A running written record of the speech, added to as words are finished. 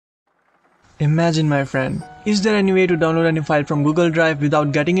Imagine, my friend, is there any way to download any file from Google Drive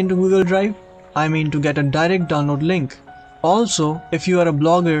without getting into Google Drive? I mean to get a direct download link. Also, if you are a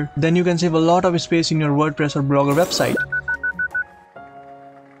blogger, then you can save a lot of space in your WordPress or Blogger website.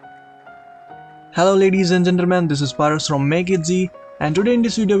 Hello ladies and gentlemen, this is Paras from Makeitzy, and today in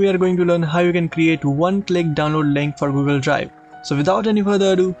this video we are going to learn how you can create one-click download link for Google Drive. So without any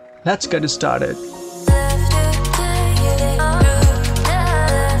further ado, let's get started.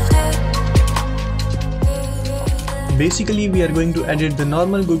 Basically, we are going to edit the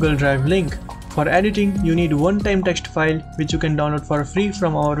normal Google Drive link. For editing, you need one-time text file which you can download for free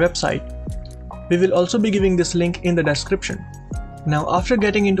from our website. We will also be giving this link in the description. Now after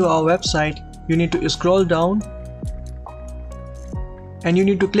getting into our website, you need to scroll down and you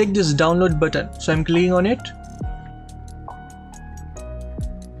need to click this download button. So I'm clicking on it.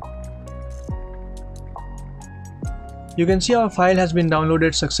 You can see our file has been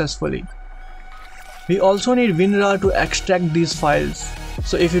downloaded successfully. We also need WinRAR to extract these files.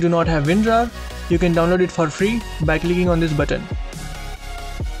 So if you do not have WinRAR, you can download it for free by clicking on this button.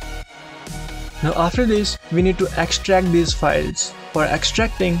 Now after this, we need to extract these files. For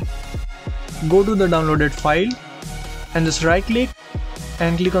extracting, go to the downloaded file and just right click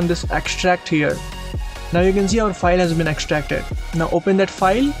and click on this extract here. Now you can see our file has been extracted. Now open that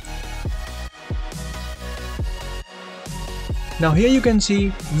file. Now here you can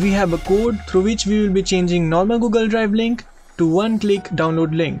see we have a code through which we will be changing normal Google Drive link to one-click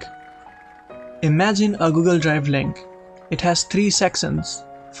download link. Imagine a Google Drive link. It has 3 sections.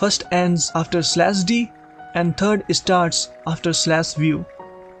 First ends after /d and third starts after /view.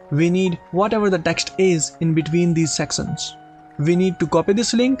 We need whatever the text is in between these sections. We need to copy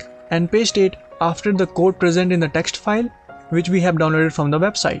this link and paste it after the code present in the text file which we have downloaded from the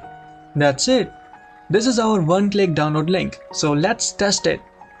website. That's it. This is our one-click download link, so let's test it.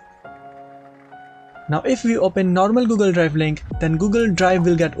 Now if we open normal Google Drive link, then Google Drive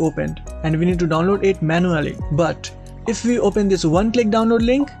will get opened and we need to download it manually. But if we open this one-click download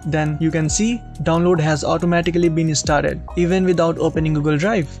link, then you can see download has automatically been started even without opening Google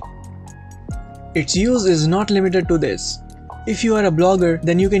Drive. Its use is not limited to this. If you are a blogger,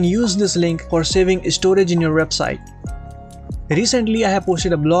 then you can use this link for saving storage in your website. Recently, I have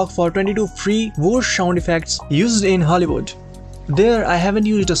posted a blog for 22 free whoosh sound effects used in Hollywood. There, I haven't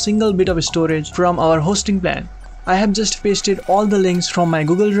used a single bit of storage from our hosting plan. I have just pasted all the links from my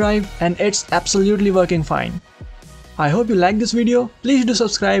Google Drive and it's absolutely working fine. I hope you like this video. Please do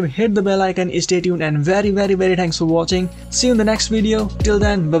subscribe, hit the bell icon, stay tuned, and very thanks for watching. See you in the next video. Till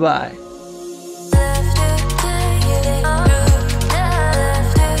then, bye bye.